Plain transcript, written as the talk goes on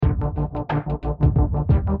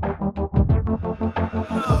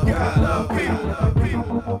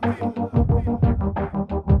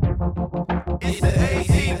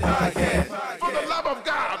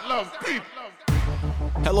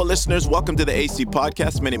Hello, listeners. Welcome to the AC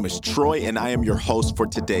Podcast. My name is Troy, and I am your host for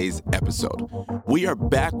today's episode. We are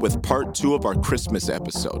back with part 2 of our Christmas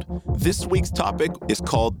episode. This week's topic is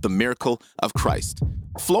called The Miracle of Christ.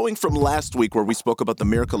 Flowing from last week, where we spoke about the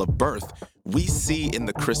miracle of birth, we see in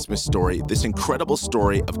the Christmas story this incredible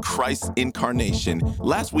story of Christ's incarnation.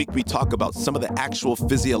 Last week, we talked about some of the actual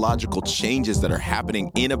physiological changes that are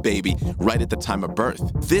happening in a baby right at the time of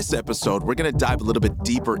birth. This episode, we're going to dive a little bit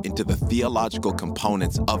deeper into the theological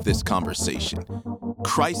components of this conversation.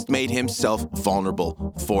 Christ made himself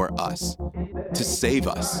vulnerable for us, to save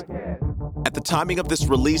us. At the timing of this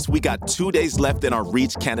release, we got 2 days left in our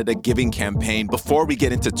Reach Canada giving campaign before we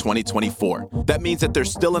get into 2024. That means that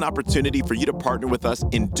there's still an opportunity for you to partner with us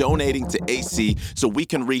in donating to AC so we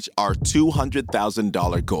can reach our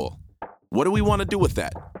 $200,000 goal. What do we want to do with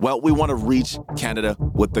that? Well, we want to reach Canada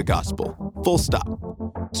with the gospel. Full stop.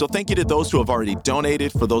 So thank you to those who have already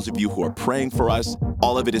donated. For those of you who are praying for us,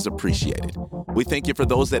 all of it is appreciated. We thank you for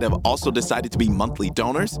those that have also decided to be monthly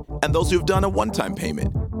donors and those who have done a one-time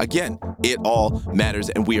payment. Again, it all matters,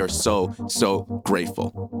 and we are so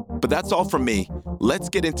grateful. But that's all from me. Let's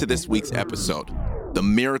get into this week's episode, The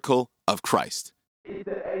Miracle of Christ.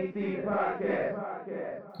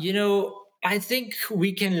 You know, I think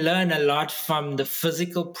we can learn a lot from the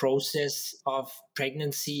physical process of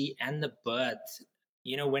pregnancy and the birth,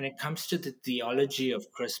 when it comes to the theology of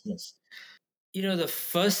Christmas. The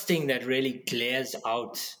first thing that really glares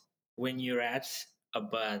out when you're at a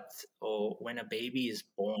birth or when a baby is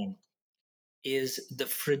born is the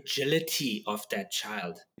fragility of that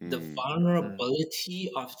child, the vulnerability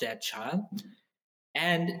of that child.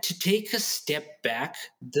 And to take a step back,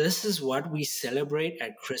 this is what we celebrate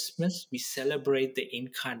at Christmas. We celebrate the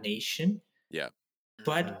incarnation. Yeah.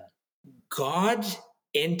 But God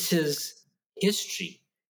enters history.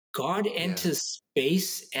 God enters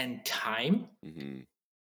space and time.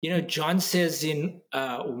 Mm-hmm. John says in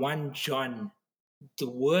 1 John, the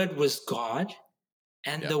Word was God,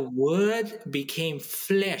 and the Word became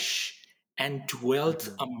flesh and dwelt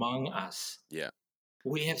among us. Yeah.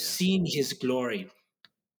 We have seen his glory.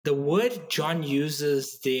 The word John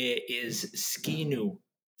uses there is skinu,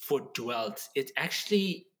 for dwelt. It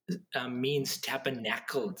actually means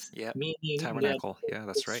tabernacled, meaning tabernacle. That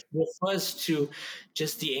That's right. it refers to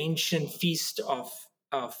just the ancient feast of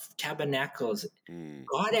tabernacles.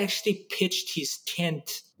 God actually pitched his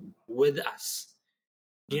tent with us.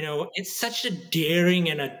 It's such a daring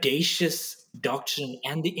and audacious doctrine,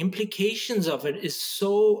 and the implications of it is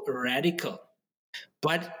so radical.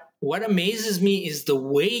 But what amazes me is the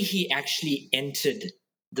way he actually entered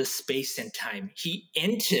the space and time. He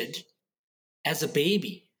entered as a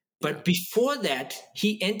baby, but before that,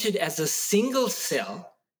 he entered as a single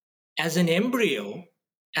cell, as an embryo,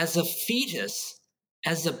 as a fetus,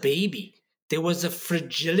 as a baby. There was a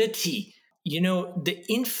fragility. The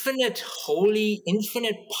infinite, holy,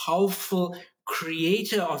 infinite, powerful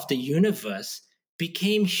creator of the universe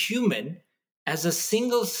became human as a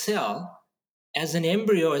single cell, as an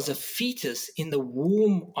embryo, as a fetus in the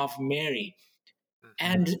womb of Mary.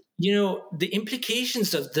 And, the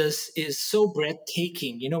implications of this is so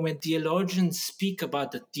breathtaking. When theologians speak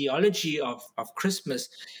about the theology of Christmas,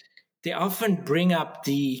 they often bring up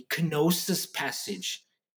the kenosis passage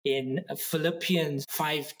in Philippians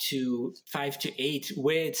 5 to 8,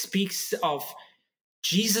 where it speaks of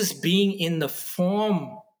Jesus being in the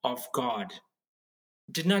form of God,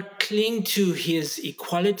 did not cling to his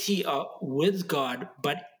equality with God,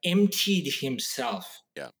 but emptied himself.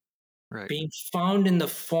 Yeah. Right. Being found in the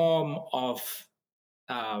form of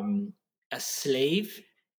a slave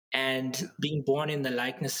and being born in the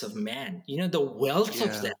likeness of man. The wealth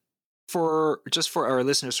of that. For our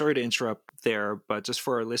listeners, sorry to interrupt there, but just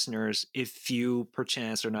for our listeners, if you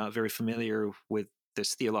perchance are not very familiar with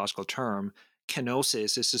this theological term,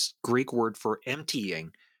 kenosis is this Greek word for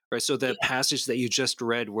emptying, right? So the passage that you just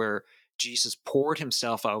read where Jesus poured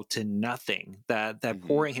himself out to nothing, that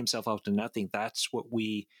pouring himself out to nothing, that's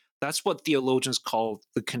what theologians call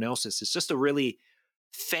the kenosis. It's just a really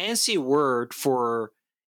fancy word for,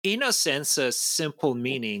 in a sense, a simple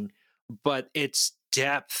meaning, but its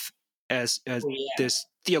depth as this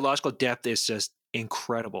theological depth is just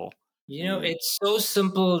incredible. It's so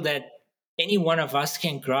simple that any one of us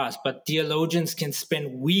can grasp, but theologians can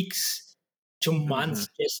spend weeks to months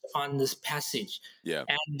just on this passage. Yeah.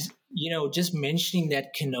 And, just mentioning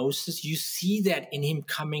that kenosis, you see that in him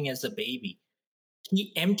coming as a baby.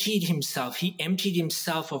 He emptied himself. He emptied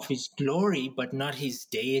himself of his glory, but not his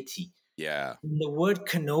deity. Yeah. And the word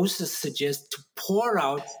kenosis suggests to pour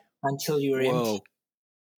out until you're empty.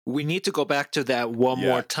 We need to go back to that one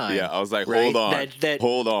more time. Yeah. I was like, right? hold on.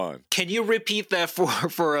 Hold on. Can you repeat that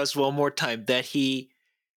for us one more time? That he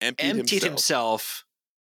emptied himself.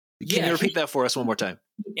 Can you repeat that for us one more time?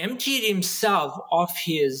 Emptied himself of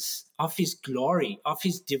his glory, of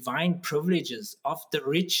his divine privileges, of the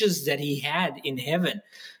riches that he had in heaven,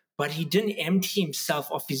 but he didn't empty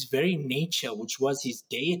himself of his very nature, which was his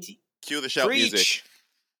deity. Cue the shout music.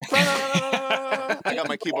 I got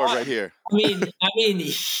my keyboard right here. I mean,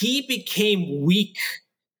 he became weak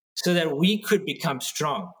so that we could become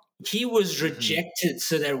strong. He was rejected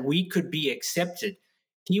so that we could be accepted.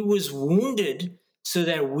 He was wounded so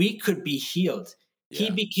that we could be healed. Yeah.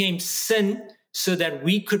 He became sin so that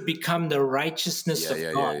we could become the righteousness of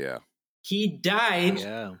God. He died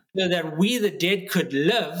so that we, the dead, could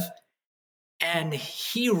live. And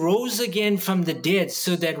he rose again from the dead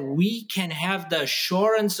so that we can have the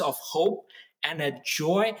assurance of hope and a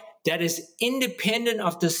joy that is independent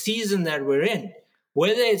of the season that we're in.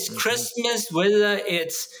 Whether it's Christmas, whether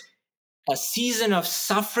it's a season of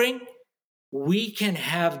suffering, we can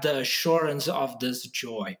have the assurance of this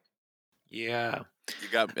joy. Yeah. You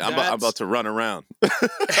got me. I'm about to run around.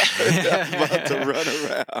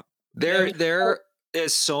 There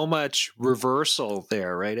is so much reversal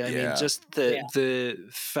there, right? I mean, just the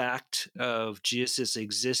fact of Jesus'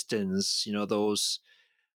 existence, those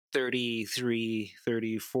 33,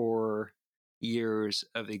 34 years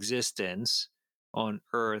of existence on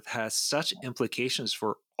earth has such implications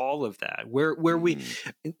for all of that. Where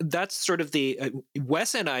that's sort of the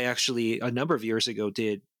Wes and I actually a number of years ago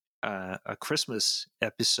did a Christmas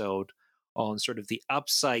episode on sort of the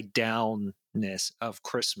upside downness of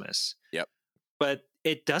Christmas. Yep. But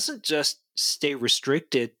it doesn't just stay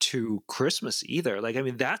restricted to Christmas either. Like, I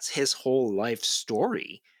mean, that's his whole life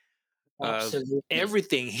story.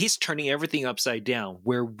 Everything, he's turning everything upside down,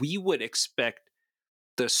 where we would expect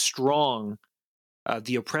the strong,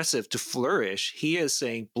 the oppressive to flourish. He is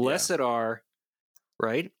saying, blessed are,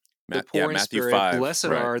 right? The poor in spirit, 5, blessed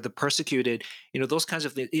are the persecuted, those kinds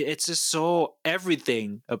of things. It's just so,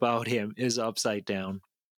 everything about him is upside down.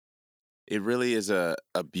 It really is a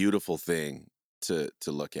beautiful thing to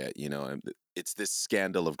look at, and it's this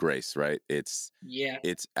scandal of grace, right? It's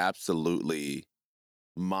absolutely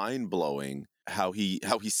mind-blowing how he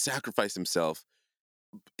sacrificed himself,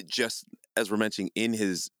 just as we're mentioning, in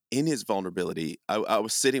his vulnerability. I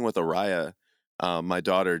was sitting with Araya, my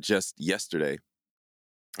daughter, just yesterday,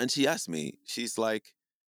 and she asked me, she's like,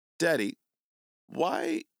 Daddy,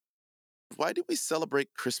 why do we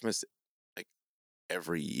celebrate Christmas like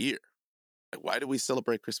every year? Like, why do we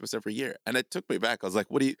celebrate Christmas every year? And it took me back. I was like,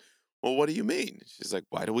 what do you mean? She's like,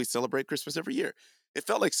 why do we celebrate Christmas every year? It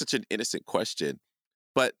felt like such an innocent question,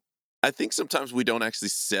 but I think sometimes we don't actually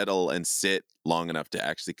settle and sit long enough to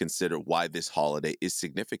actually consider why this holiday is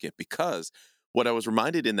significant, because what I was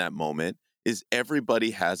reminded in that moment is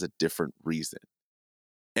everybody has a different reason.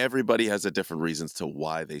 Everybody has a different reasons to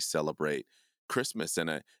why they celebrate Christmas. And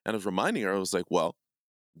I was reminding her, I was like, well,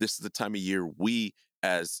 this is the time of year we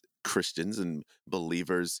as Christians and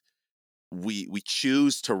believers, we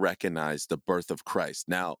choose to recognize the birth of Christ.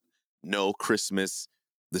 Now, no, Christmas,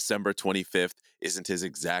 December 25th, isn't his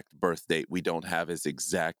exact birth date. We don't have his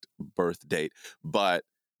exact birth date, but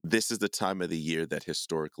this is the time of the year that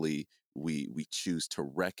historically we choose to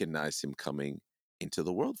recognize him coming into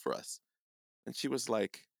the world for us. And she was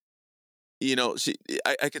like,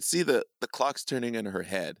 I could see the clocks turning in her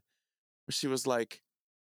head. She was like,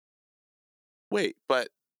 wait, but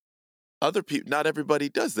other people, not everybody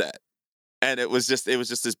does that. And it was just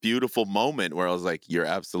this beautiful moment where I was like, you're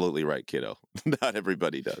absolutely right, kiddo. Not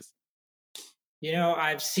everybody does.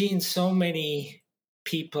 I've seen so many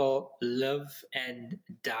people live and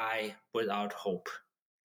die without hope.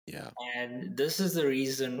 Yeah. And this is the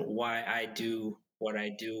reason why I do what I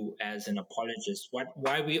do as an apologist,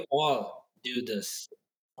 why we all do this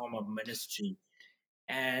form of ministry.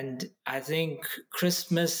 And I think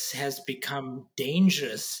Christmas has become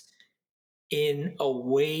dangerous in a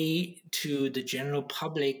way to the general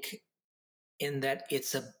public, in that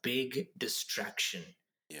it's a big distraction.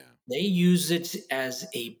 Yeah. They use it as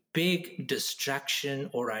a big distraction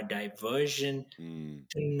or a diversion to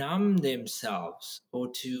numb themselves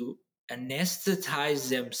or to anesthetize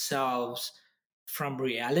themselves from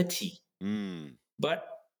reality. But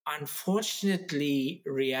unfortunately,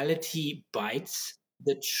 reality bites.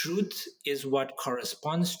 The truth is what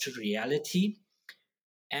corresponds to reality.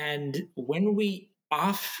 And when we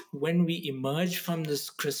emerge from this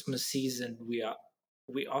Christmas season,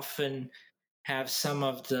 we often have some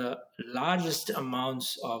of the largest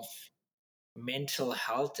amounts of mental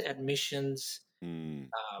health admissions,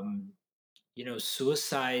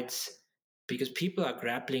 suicides, because people are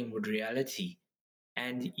grappling with reality.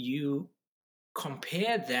 And you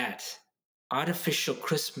compare that artificial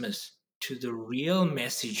Christmas to the real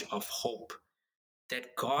message of hope,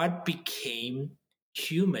 that God became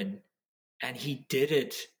human and he did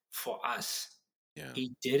it for us. Yeah.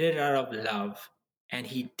 He did it out of love, and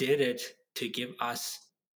he did it to give us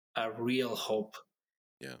a real hope.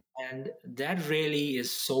 Yeah. And that really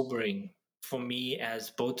is sobering for me as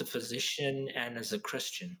both a physician and as a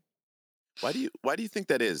Christian. Why do you think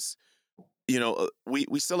that is?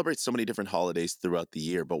 We celebrate so many different holidays throughout the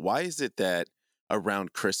year, but why is it that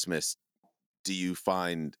around Christmas do you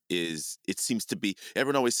find it seems to be,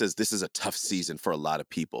 everyone always says this is a tough season for a lot of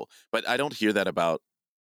people, but I don't hear that about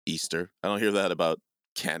Easter. I don't hear that about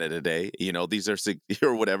Canada Day. These are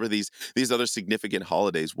or whatever these other significant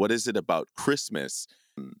holidays. What is it about Christmas,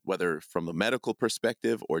 whether from a medical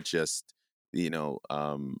perspective or just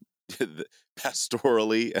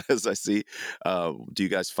pastorally, as I see? Do you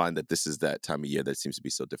guys find that this is that time of year that seems to be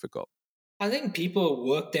so difficult? I think people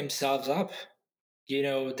work themselves up.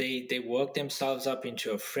 They work themselves up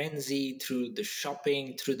into a frenzy through the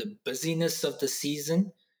shopping, through the busyness of the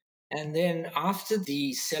season. And then after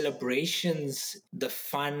the celebrations, the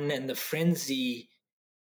fun and the frenzy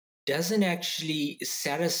doesn't actually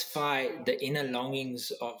satisfy the inner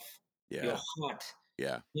longings of your Yeah, heart.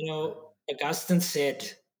 yeah, Augustine said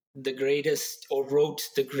the greatest, or wrote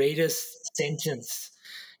the greatest sentence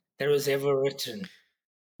that was ever written,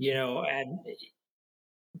 and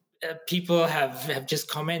people have just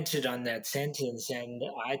commented on that sentence. And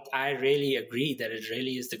I really agree that it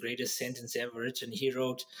really is the greatest sentence ever written. He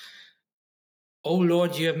wrote, "Oh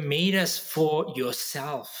Lord, you have made us for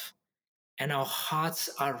yourself, and our hearts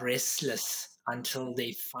are restless until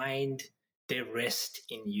they find their rest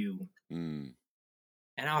in you." mm,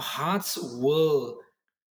 And our hearts will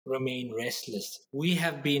remain restless. We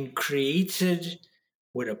have been created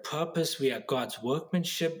with a purpose. We are God's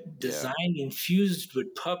workmanship, yeah, designed, infused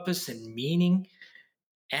with purpose and meaning.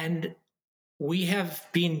 And we have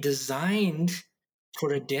been designed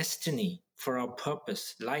for a destiny, for our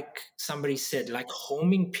purpose. Like somebody said, like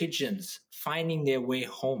homing pigeons finding their way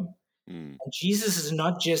home. mm, And Jesus is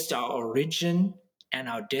not just our origin and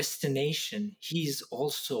our destination, He is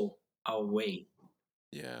also our way.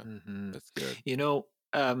 yeah. Hmm. That's good. You know,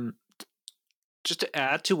 um, just to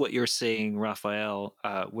add to what you're saying, Raphael,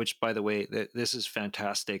 which, by the way, this is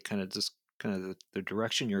fantastic. Kind of just kind of the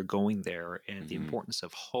direction you're going there, and the Hmm. importance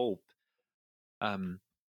of hope. Um,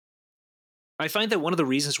 I find that one of the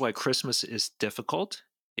reasons why Christmas is difficult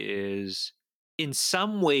is, in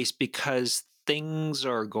some ways, because things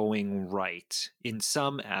are going right in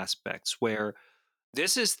some aspects, where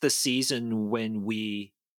this is the season when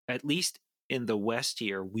we, at least in the West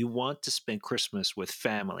here, we want to spend Christmas with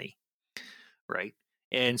family, right?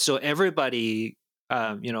 And so everybody,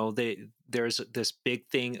 there's this big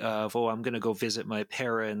thing of, oh, I'm going to go visit my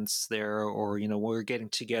parents there, or we're getting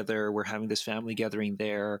together, we're having this family gathering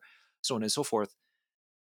there, so on and so forth.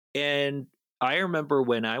 And I remember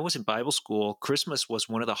when I was in Bible school, Christmas was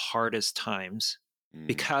one of the hardest times Mm,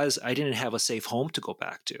 because I didn't have a safe home to go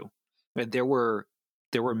back to. And there were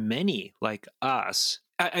many like us.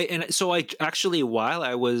 And so I actually, while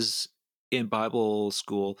I was in Bible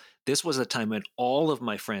school, this was a time when all of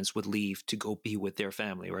my friends would leave to go be with their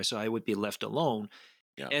family, right? So I would be left alone.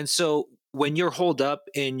 yeah, And so when you're holed up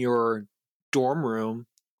in your dorm room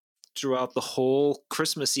throughout the whole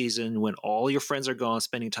Christmas season, when all your friends are gone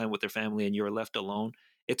spending time with their family and you're left alone,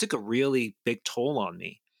 it took a really big toll on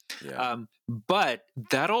me. yeah, But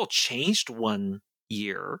that all changed one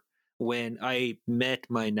year when I met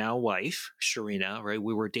my now wife, Sharina, right?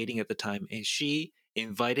 We were dating at the time, and she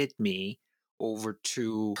invited me over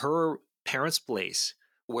to her parents' place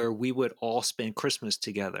where we would all spend Christmas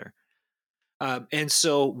together. And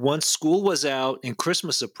so once school was out and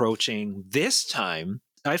Christmas approaching, this time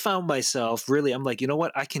I found myself really, I'm like, you know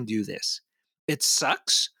what? I can do this. It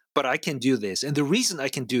sucks, but I can do this. And the reason I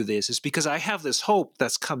can do this is because I have this hope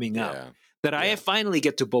that's coming up, yeah, that I yeah, finally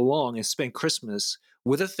get to belong and spend Christmas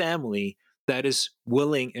with a family that is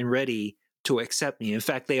willing and ready to accept me. In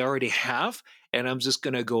fact, they already have, and I'm just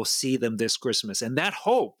going to go see them this Christmas. And that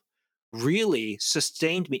hope really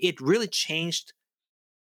sustained me. It really changed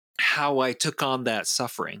how I took on that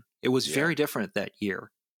suffering. It was yeah. very different that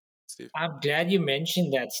year. Steve. I'm glad you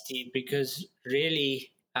mentioned that, Steve, because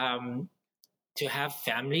really, to have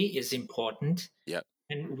family is important. Yep.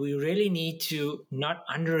 And we really need to not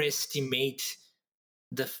underestimate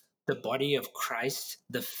the, the body of Christ,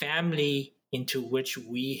 the family into which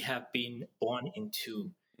we have been born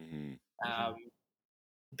into. Hmm. Hmm. Um,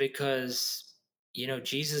 because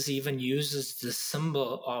Jesus even uses the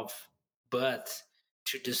symbol of birth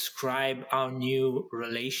to describe our new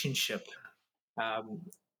relationship, um,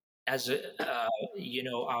 as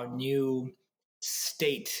our new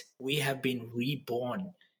state. We have been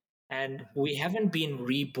reborn, and we haven't been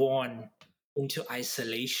reborn into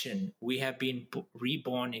isolation. We have been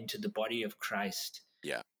reborn into the body of Christ,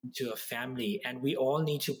 Yeah. into a family, and we all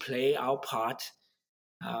need to play our part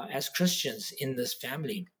as Christians in this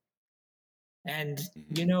family. And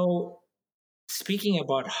Mm-hmm. speaking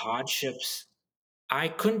about hardships, I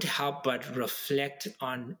couldn't help but reflect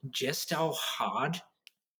on just how hard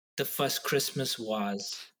the first Christmas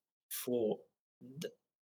was for the,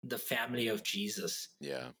 the family of Jesus.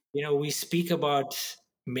 Yeah. We speak about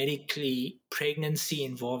medically pregnancy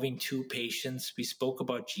involving two patients. We spoke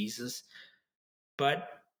about Jesus, but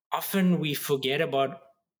often we forget about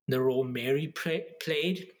the role Mary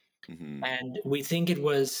played, Mm-hmm. and we think it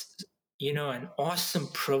was, an awesome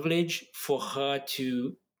privilege for her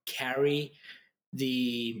to carry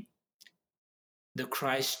the the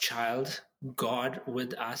Christ child, God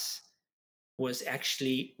with us, was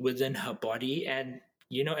actually within her body. And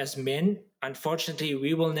as men, unfortunately,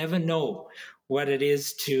 we will never know what it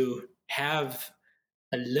is to have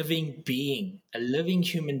a living being, a living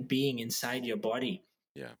human being inside your body.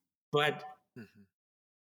 Yeah. But Mhm.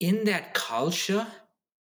 in that culture,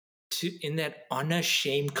 in that honor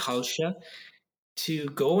shame culture, to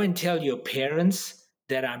go and tell your parents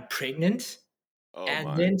that I'm pregnant, Oh and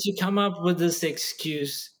my. then to come up with this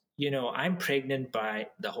excuse, I'm pregnant by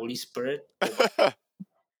the Holy Spirit, or by,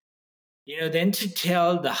 then to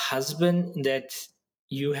tell the husband that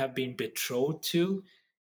you have been betrothed to,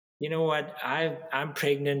 what, I'm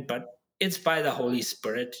pregnant, but it's by the Holy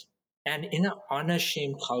Spirit. And in an honor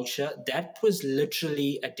shame culture, that was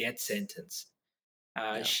literally a death sentence.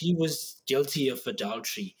 Yeah. She was guilty of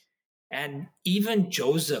adultery. And even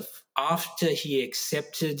Joseph, after he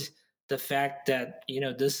accepted the fact that,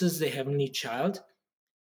 this is the heavenly child,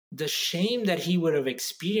 the shame that he would have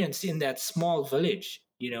experienced in that small village,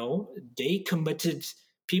 they committed,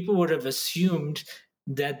 people would have assumed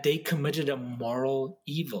that they committed a moral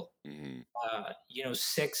evil, Mm-hmm.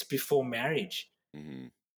 sex before marriage. Mm-hmm.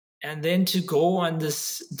 And then to go on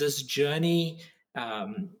this journey,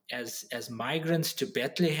 as migrants to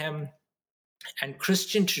Bethlehem. And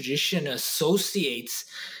Christian tradition associates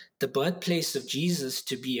the birthplace of Jesus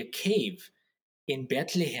to be a cave in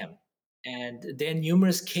Bethlehem. And there are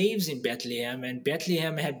numerous caves in Bethlehem, and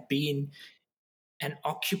Bethlehem had been an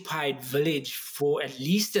occupied village for at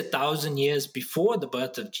least 1,000 years before the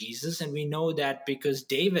birth of Jesus. And we know that because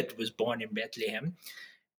David was born in Bethlehem.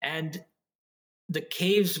 And the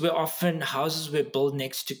caves were often, houses were built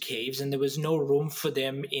next to caves, and there was no room for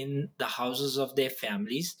them in the houses of their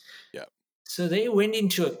families. Yeah. So they went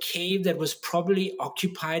into a cave that was probably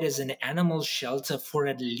occupied as an animal shelter for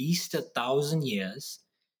at least 1,000 years.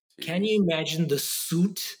 Can Jeez. you imagine the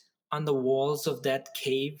soot on the walls of that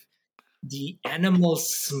cave? The animal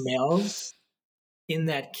smells in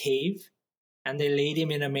that cave, and they laid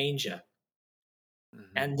him in a manger.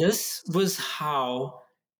 Mhm. And this was how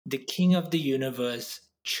the King of the universe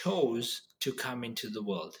chose to come into the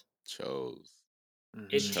world. Chose.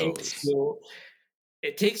 It Mhm. takes Chose. your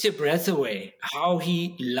it takes your breath away how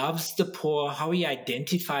he loves the poor, how he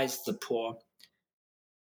identifies the poor.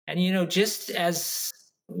 And just as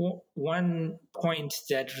one point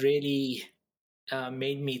that really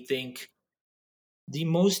made me think, the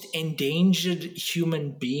most endangered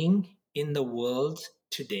human being in the world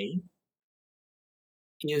today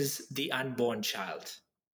is the unborn child.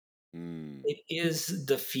 Mm. It is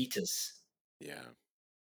the fetus. Yeah.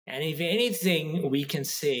 And if anything we can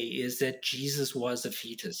say is that Jesus was a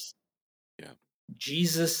fetus. Yeah.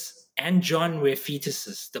 Jesus and John were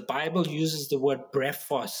fetuses. The Bible uses the word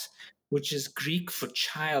brephos, which is Greek for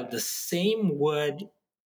child, the same word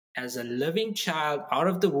as a living child out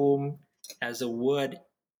of the womb, as a word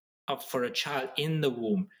for a child in the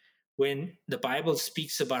womb. When the Bible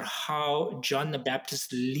speaks about how John the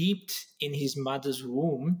Baptist leaped in his mother's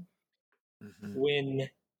womb Mhm. when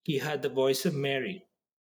he heard the voice of Mary.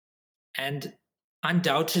 And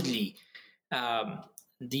undoubtedly, um,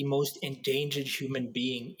 the most endangered human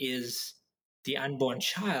being is the unborn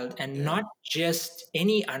child, and Yeah. not just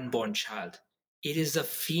any unborn child. It is a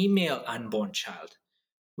female unborn child.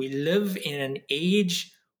 We live in an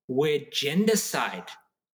age where gendercide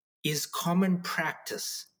is common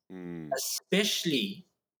practice, Mm. especially,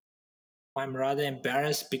 I'm rather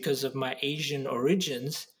embarrassed because of my Asian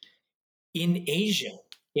origins, in Asia,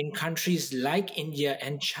 in countries like India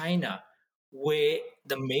and China, where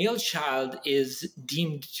the male child is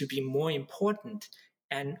deemed to be more important,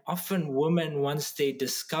 And often women, once they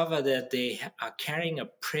discover that they are carrying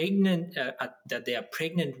that they are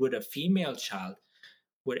pregnant with a female child,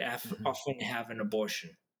 would often have an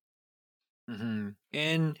abortion. Mm-hmm.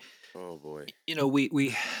 And Oh boy.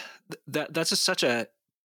 we that's such a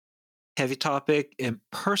heavy topic and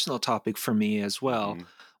personal topic for me as well. Mm-hmm.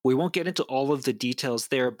 We won't get into all of the details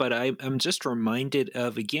there, but I'm just reminded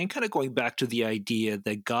of, again, kind of going back to the idea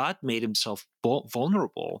that God made himself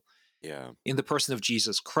vulnerable Yeah. in the person of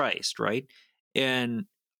Jesus Christ, right? And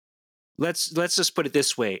let's just put it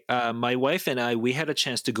this way. My wife and I, we had a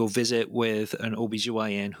chance to go visit with an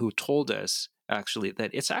OBGYN who told us actually that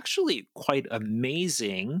it's actually quite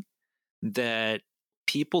amazing that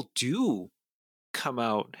people do come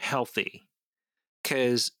out healthy,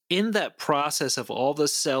 because in that process of all the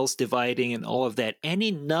cells dividing and all of that,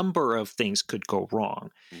 any number of things could go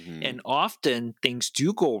wrong. Mm-hmm. And often things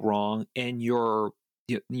do go wrong, and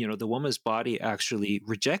the woman's body actually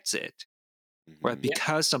rejects it, right? Mm-hmm. Yeah.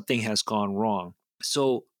 Because something has gone wrong.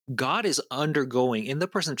 So God is undergoing, in the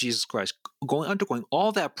person of Jesus Christ, undergoing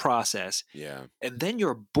all that process. Yeah. And then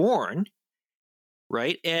you're born,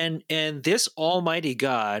 right? And this Almighty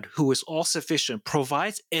God, who is all sufficient,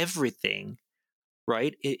 provides everything,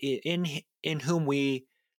 right? In whom we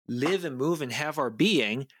live and move and have our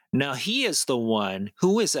being. Now he is the one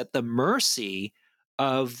who is at the mercy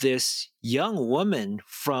of this young woman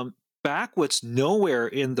from backwoods nowhere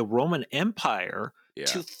in the Roman Empire Yeah.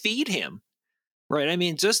 to feed him. Right. I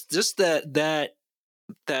mean, just that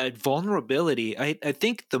vulnerability. I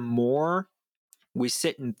think the more we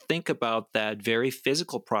sit and think about that very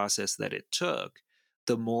physical process that it took,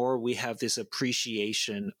 the more we have this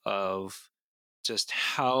appreciation of just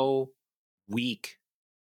how weak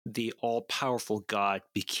the all powerful God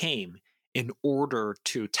became in order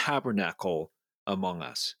to tabernacle among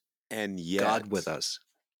us, And God with yet, us.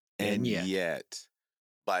 And yet,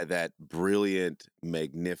 by that brilliant,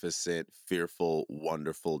 magnificent, fearful,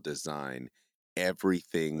 wonderful design,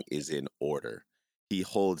 everything is in order. He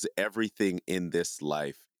holds everything in this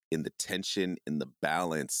life in the tension, in the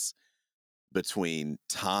balance between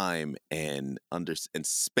time and and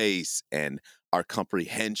space and our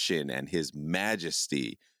comprehension and his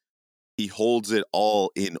majesty. He holds it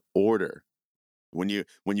all in order. When you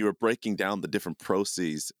were breaking down the different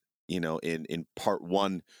proceeds, in part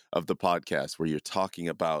one of the podcast, where you're talking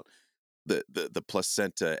about the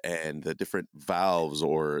placenta and the different valves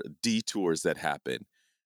or detours that happen,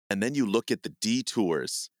 and then you look at the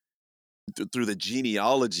detours through the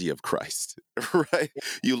genealogy of Christ, right?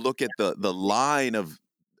 You look at the line of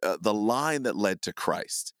the line that led to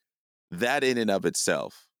Christ. That in and of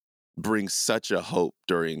itself brings such a hope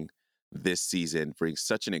during this season, brings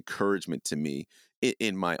such an encouragement to me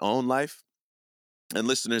in my own life. And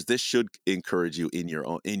listeners, this should encourage you in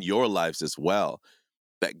your lives as well,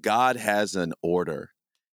 that God has an order.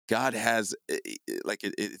 God has, like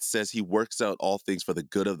it says, he works out all things for the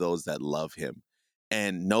good of those that love him.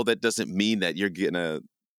 And no, that doesn't mean that you're going to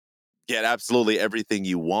get absolutely everything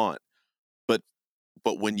you want.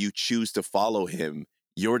 But when you choose to follow him,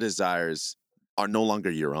 your desires are no longer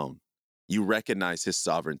your own. You recognize his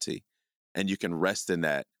sovereignty, and you can rest in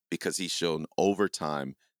that because he's shown over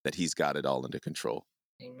time that he's got it all under control.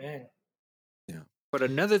 Amen. Yeah. but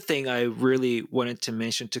another thing I really wanted to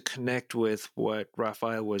mention to connect with what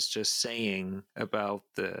Raphael was just saying about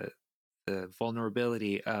the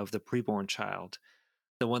vulnerability of the preborn child,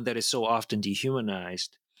 the one that is so often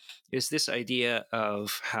dehumanized, is this idea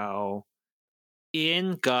of how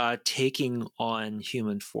in God taking on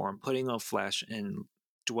human form, putting on flesh and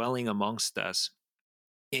dwelling amongst us,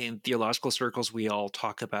 in theological circles, we all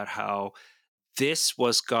talk about how this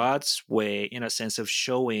was God's way, in a sense, of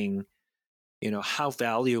showing, how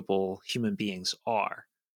valuable human beings are,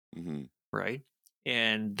 Mm-hmm. right?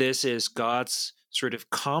 And this is God's sort of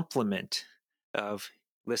compliment of,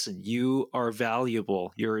 listen, you are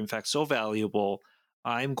valuable. You're in fact so valuable.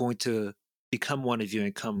 I'm going to become one of you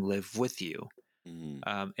and come live with you.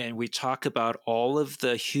 Mm-hmm. And we talk about all of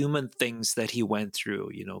the human things that he went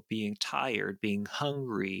through, being tired, being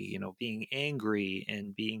hungry, being angry,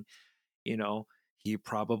 and being, he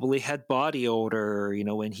probably had body odor,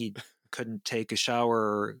 when he couldn't take a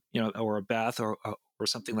shower, or a bath or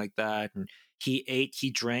something like that. And he ate, he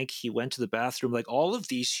drank, he went to the bathroom, like all of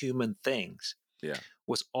these human things Yeah.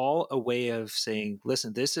 was all a way of saying,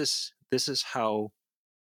 listen, this is how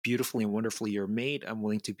beautifully and wonderfully you're made. I'm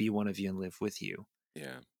willing to be one of you and live with you.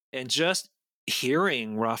 Yeah. And just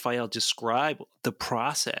hearing Raphael describe the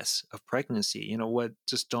process of pregnancy, what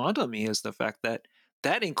just dawned on me is the fact that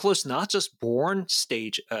that includes not just born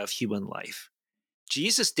stage of human life.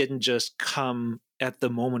 Jesus didn't just come at the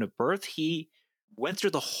moment of birth. He went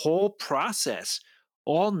through the whole process,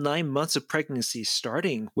 all 9 months of pregnancy,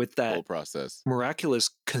 starting with that Whole process. miraculous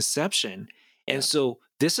conception. And Yeah. so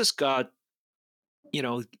this is God,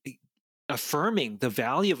 affirming the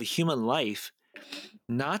value of a human life,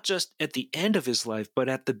 not just at the end of his life, but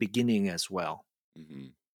at the beginning as well. Mm-hmm.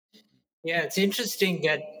 Yeah, it's interesting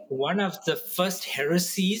that one of the first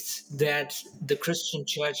heresies that the Christian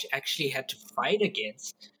church actually had to fight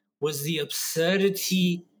against was the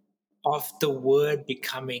absurdity of the word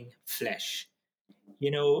becoming flesh.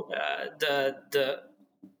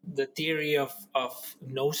 The theory of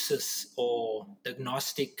gnosis, or the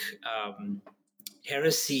Gnostic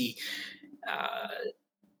heresy,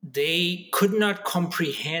 they could not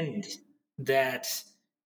comprehend that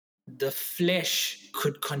the flesh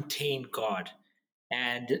could contain God,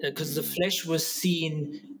 and because the flesh was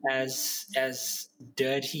seen as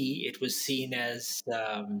dirty, it was seen as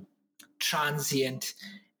transient,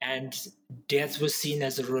 and death was seen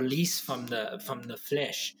as a release from the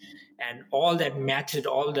flesh, and all that mattered,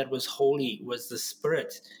 all that was holy, was the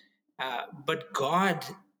spirit. But God,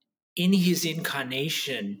 in his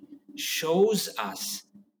incarnation, shows us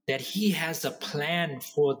that he has a plan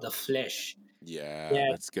for the flesh. Yeah,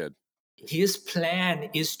 That that's good. his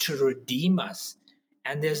plan is to redeem us,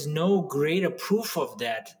 and there's no greater proof of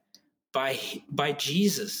that by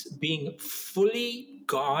Jesus being fully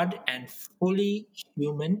God and fully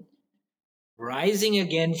human, rising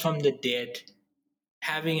again from the dead,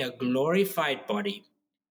 having a glorified body.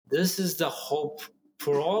 This is the hope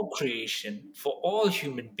for all creation, for all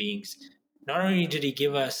human beings. Not only did he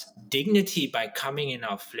give us dignity by coming in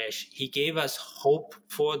our flesh, he gave us hope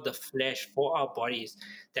for the flesh, for our bodies,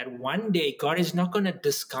 that one day God is not going to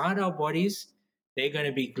discard our bodies, they're going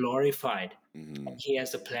to be glorified. Mm-hmm. And he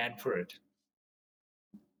has a plan for it.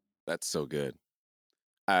 That's so good.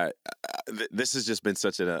 This has just been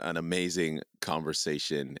such an amazing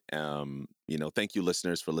conversation. Thank you,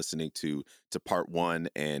 listeners, for listening to part one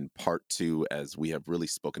and part two, as we have really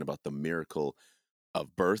spoken about the miracle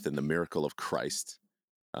of birth and the miracle of Christ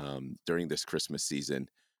during this Christmas season.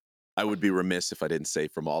 I would be remiss if I didn't say,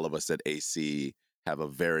 from all of us at AC, have a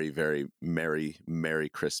very, very Merry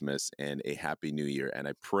Christmas and a Happy New Year. And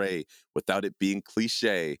I pray, without it being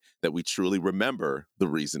cliche, that we truly remember the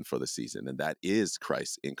reason for the season, and that is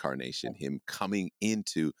Christ's incarnation, him coming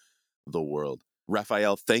into the world.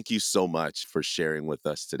 Raphael, thank you so much for sharing with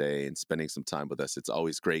us today and spending some time with us. It's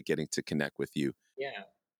always great getting to connect with you. Yeah.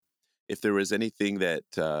 If there was anything that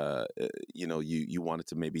you wanted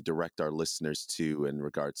to maybe direct our listeners to in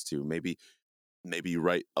regards to maybe you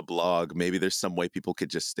write a blog, maybe there's some way people could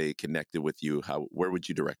just stay connected with you, where would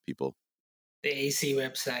you direct people? The AC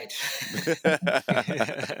website.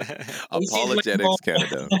 Apologetics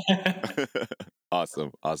Canada.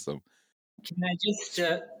 Awesome.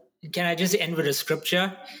 Can I just end with a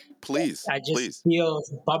scripture? Please. I just feel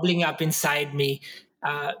bubbling up inside me.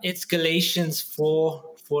 It's Galatians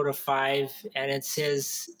 4:4-5, and it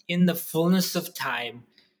says, "In the fullness of time,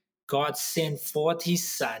 God sent forth his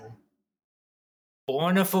Son,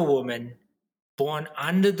 born of a woman, born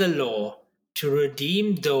under the law, to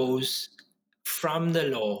redeem those from the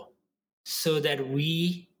law, so that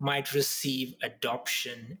we might receive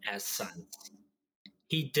adoption as sons."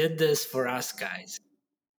 He did this for us, guys.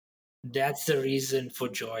 That's the reason for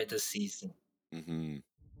joy this season. Mm-hmm.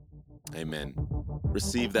 Amen.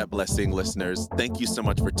 Receive that blessing, listeners. Thank you so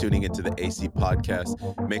much for tuning into the AC podcast.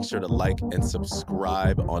 Make sure to like and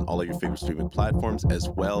subscribe on all of your favorite streaming platforms, as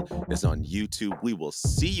well as on YouTube. We will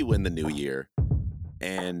see you in the new year.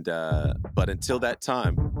 And but until that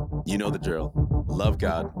time, you know the drill. Love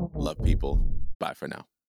God, love people. Bye for now.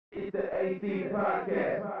 It's the AC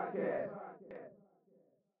podcast.